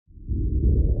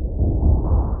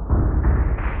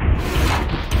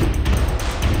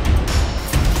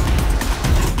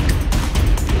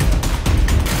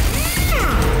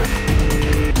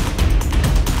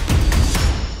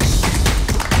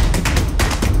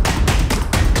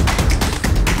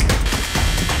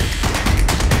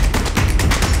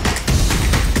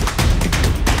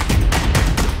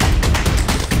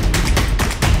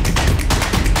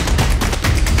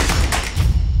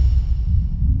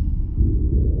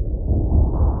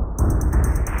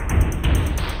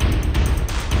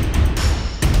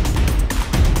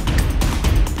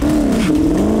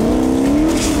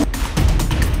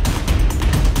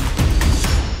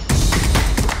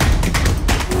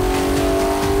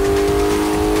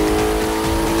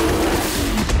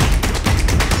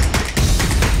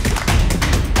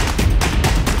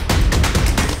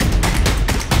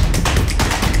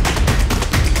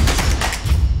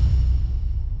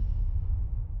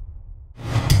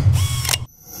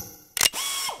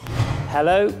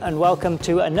Hello and welcome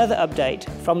to another update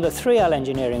from the 3L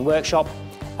Engineering Workshop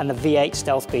and the V8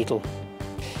 Stealth Beetle.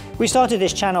 We started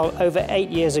this channel over 8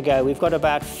 years ago. We've got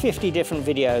about 50 different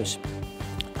videos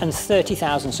and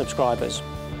 30,000 subscribers.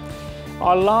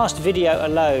 Our last video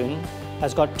alone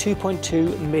has got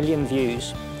 2.2 million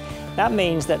views. That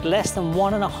means that less than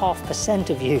 1.5%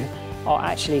 of you are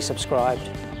actually subscribed.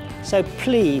 So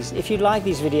please, if you like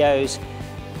these videos,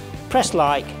 press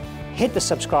like, hit the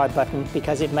subscribe button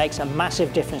because it makes a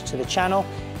massive difference to the channel.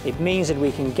 It means that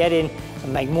we can get in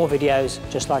and make more videos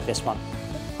just like this one.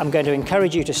 I'm going to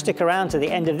encourage you to stick around to the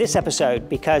end of this episode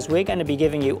because we're going to be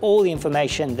giving you all the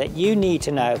information that you need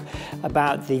to know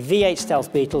about the V8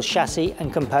 Stealth Beetle chassis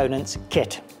and components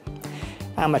kit.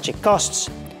 How much it costs,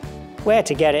 where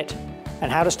to get it, and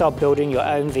how to start building your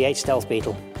own V8 Stealth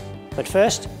Beetle. But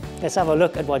first, let's have a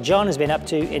look at what John has been up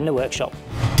to in the workshop.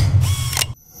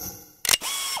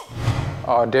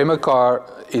 Our demo car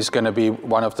is going to be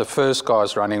one of the first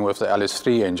cars running with the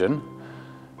LS3 engine.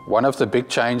 One of the big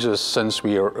changes since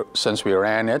we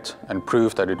ran it and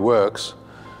proved that it works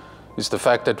is the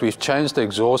fact that we've changed the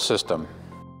exhaust system.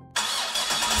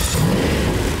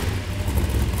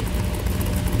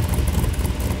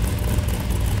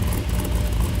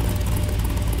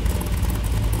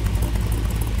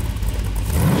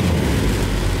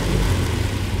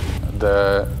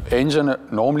 The engine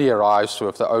normally arrives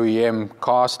with the OEM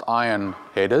cast iron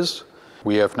headers.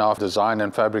 We have now designed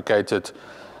and fabricated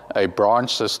a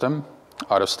branch system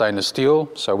out of stainless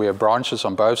steel. So we have branches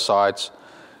on both sides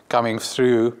coming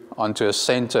through onto a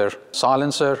center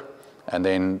silencer, and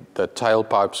then the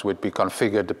tailpipes would be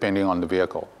configured depending on the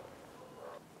vehicle.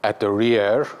 At the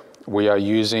rear, we are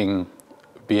using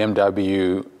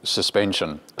BMW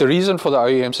suspension. The reason for the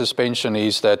OEM suspension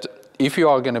is that if you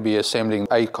are going to be assembling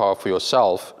a car for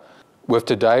yourself, with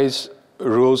today's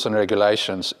rules and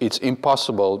regulations, it's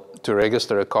impossible to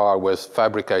register a car with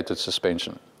fabricated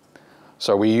suspension.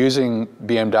 So we're using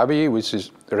BMW, which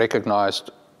is recognized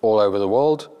all over the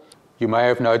world. You may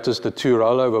have noticed the 2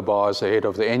 rollover bars ahead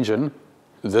of the engine.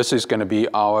 This is going to be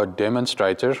our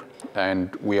demonstrator,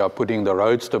 and we are putting the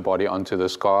Roadster body onto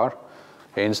this car,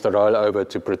 hence the rollover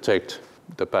to protect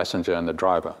the passenger and the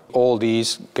driver. All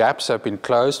these gaps have been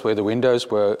closed where the windows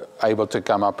were able to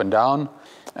come up and down,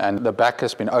 and the back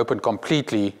has been opened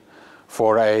completely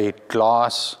for a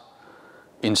glass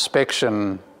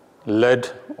inspection lid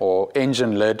or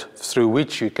engine lid through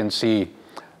which you can see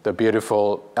the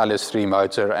beautiful LS3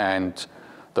 motor and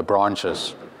the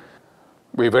branches.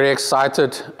 We're very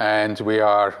excited and we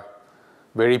are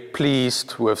very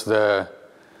pleased with the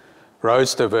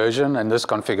Roadster version and this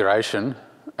configuration.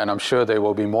 And I'm sure there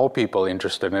will be more people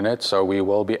interested in it, so we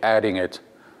will be adding it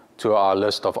to our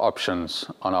list of options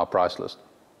on our price list.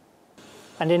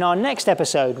 And in our next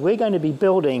episode, we're going to be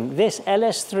building this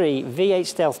LS3 V8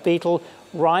 Stealth Beetle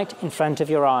right in front of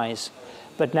your eyes.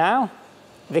 But now,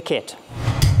 the kit.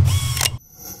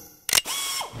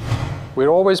 We're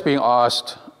always being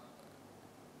asked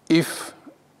if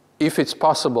it's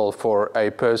possible for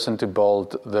a person to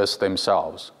build this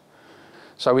themselves.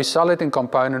 So we sell it in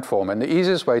component form, and the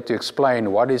easiest way to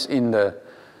explain what is in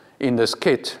this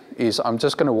kit is I'm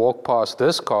just going to walk past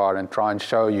this car and try and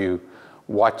show you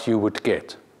what you would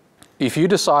get. If you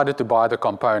decided to buy the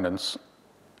components,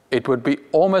 it would be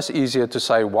almost easier to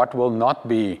say what will not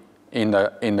be in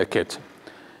the kit.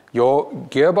 Your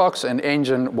gearbox and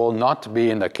engine will not be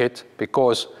in the kit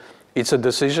because it's a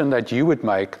decision that you would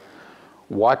make.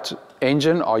 What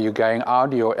engine are you going,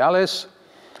 Audi or LS?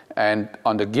 And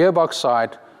on the gearbox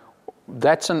side,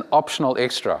 that's an optional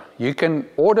extra. You can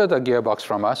order the gearbox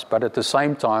from us, but at the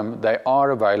same time, they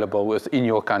are available within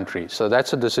your country. So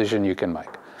that's a decision you can make.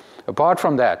 Apart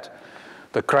from that,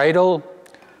 the cradle,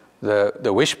 the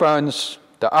wishbones,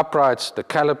 the uprights, the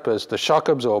calipers, the shock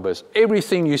absorbers,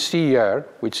 everything you see here,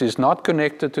 which is not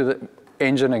connected to the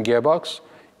engine and gearbox,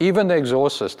 even the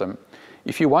exhaust system,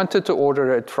 if you wanted to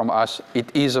order it from us, it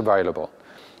is available.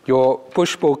 Your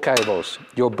push-pull cables,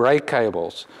 your brake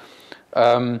cables,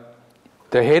 the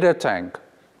header tank,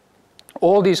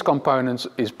 all these components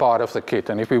is part of the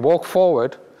kit. And if we walk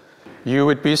forward, you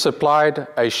would be supplied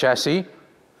a chassis.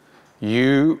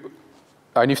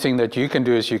 Only thing that you can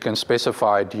do is you can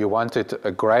specify, do you want it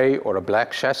a gray or a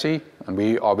black chassis? And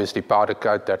we obviously powder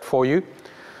coat that for you.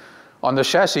 On the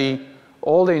chassis,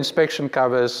 all the inspection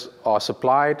covers are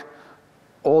supplied.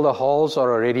 All the holes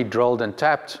are already drilled and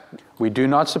tapped. We do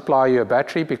not supply you a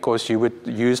battery because you would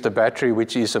use the battery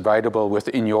which is available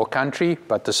within your country,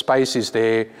 but the space is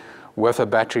there with a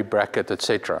battery bracket,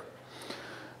 etc.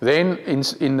 Then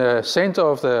in the center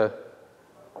of the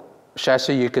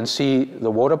chassis you can see the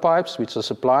water pipes which are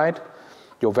supplied.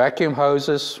 Your vacuum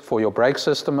hoses for your brake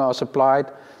system are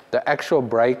supplied. The actual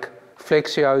brake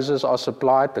flexi hoses are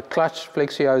supplied. The clutch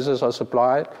flexi hoses are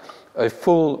supplied. A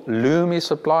full loom is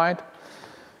supplied.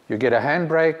 You get a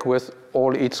handbrake with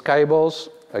all its cables,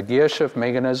 a gear shift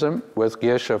mechanism with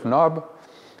gear shift knob.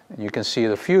 You can see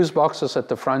the fuse boxes at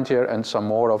the front here and some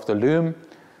more of the loom.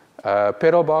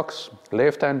 Pedal box,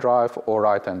 left-hand drive or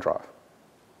right-hand drive.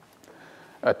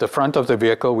 At the front of the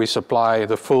vehicle, we supply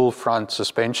the full front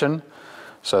suspension.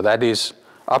 So that is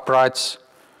uprights,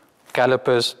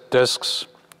 calipers, discs.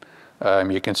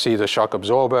 You can see the shock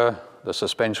absorber, the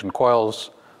suspension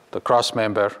coils, the cross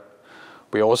member.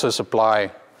 We also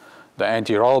supply the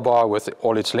anti-roll bar with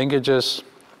all its linkages,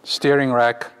 steering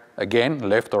rack, again,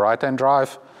 left or right-hand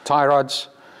drive, tie rods,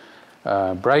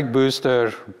 brake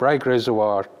booster, brake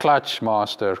reservoir, clutch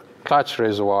master, clutch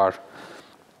reservoir,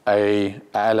 an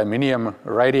aluminium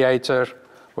radiator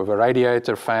with a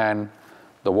radiator fan,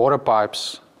 the water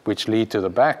pipes which lead to the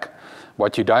back.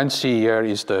 What you don't see here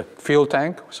is the fuel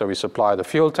tank. So we supply the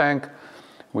fuel tank,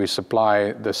 we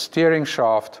supply the steering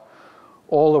shaft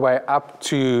all the way up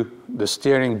to the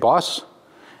steering boss,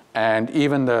 and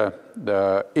even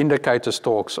the indicator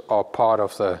stalks are part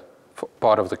of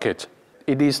the kit.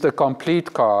 It is the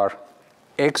complete car,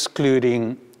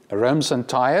 excluding rims and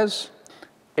tires,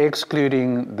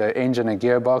 excluding the engine and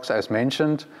gearbox as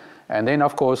mentioned, and then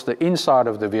of course the inside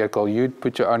of the vehicle, you'd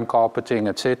put your own carpeting,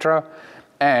 etc.,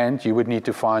 and you would need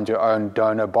to find your own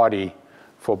donor body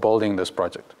for building this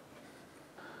project.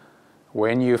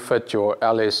 When you fit your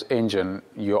LS engine,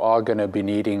 you are going to be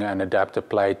needing an adapter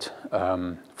plate,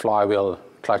 flywheel,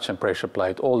 clutch and pressure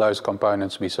plate, all those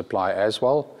components we supply as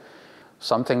well.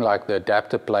 Something like the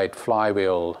adapter plate,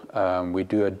 flywheel, we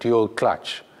do a dual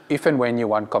clutch. If and when you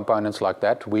want components like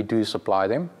that, we do supply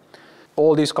them.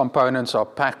 All these components are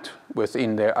packed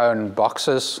within their own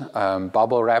boxes,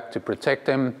 bubble wrap to protect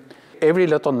them. Every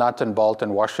little nut and bolt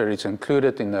and washer is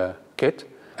included in the kit.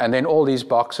 And then all these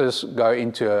boxes go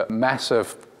into a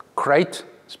massive crate.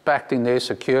 It's packed in there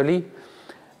securely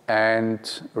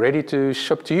and ready to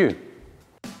ship to you.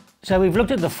 So we've looked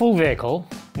at the full vehicle,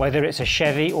 whether it's a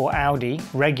Chevy or Audi,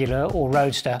 regular or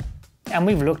Roadster, and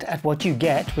we've looked at what you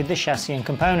get with the chassis and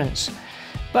components.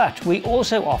 But we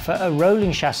also offer a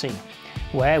rolling chassis,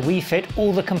 where we fit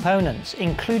all the components,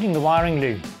 including the wiring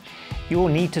loom. You will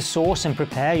need to source and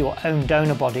prepare your own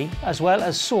donor body, as well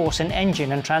as source an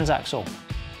engine and transaxle.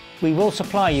 We will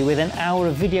supply you with an hour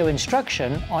of video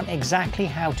instruction on exactly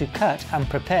how to cut and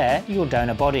prepare your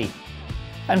donor body.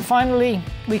 And finally,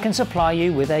 we can supply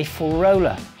you with a full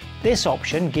roller. This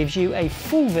option gives you a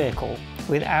full vehicle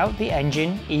without the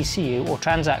engine, ECU or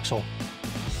transaxle.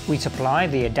 We supply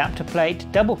the adapter plate,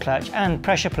 double clutch and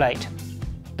pressure plate.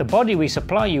 The body we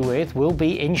supply you with will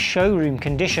be in showroom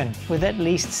condition with at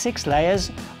least 6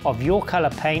 layers of your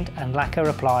colour paint and lacquer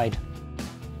applied.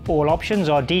 All options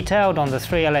are detailed on the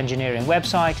 3L Engineering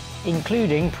website,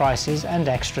 including prices and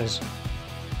extras.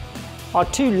 Our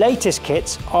 2 latest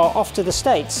kits are off to the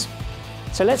States,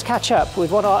 so let's catch up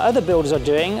with what our other builders are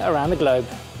doing around the globe.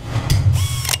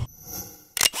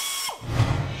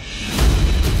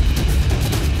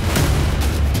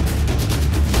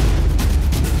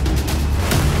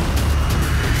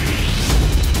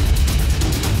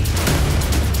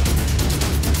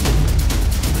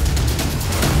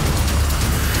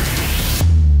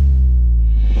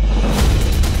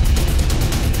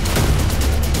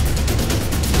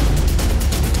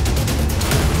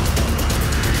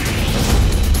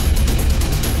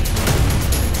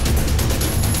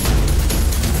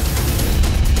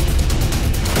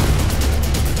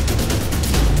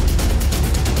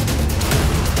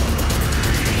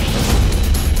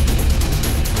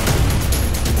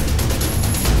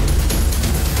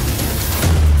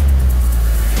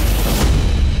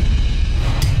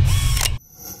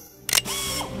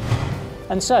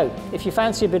 And so, if you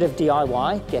fancy a bit of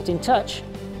DIY, get in touch.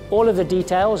 All of the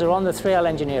details are on the 3L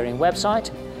Engineering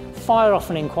website. Fire off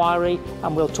an inquiry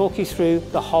and we'll talk you through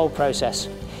the whole process.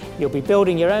 You'll be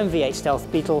building your own V8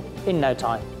 Stealth Beetle in no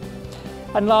time.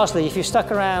 And lastly, if you've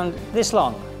stuck around this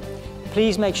long,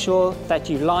 please make sure that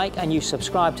you like and you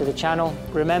subscribe to the channel.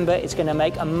 Remember, it's going to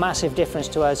make a massive difference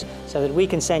to us so that we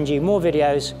can send you more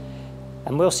videos,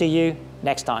 and we'll see you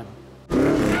next time.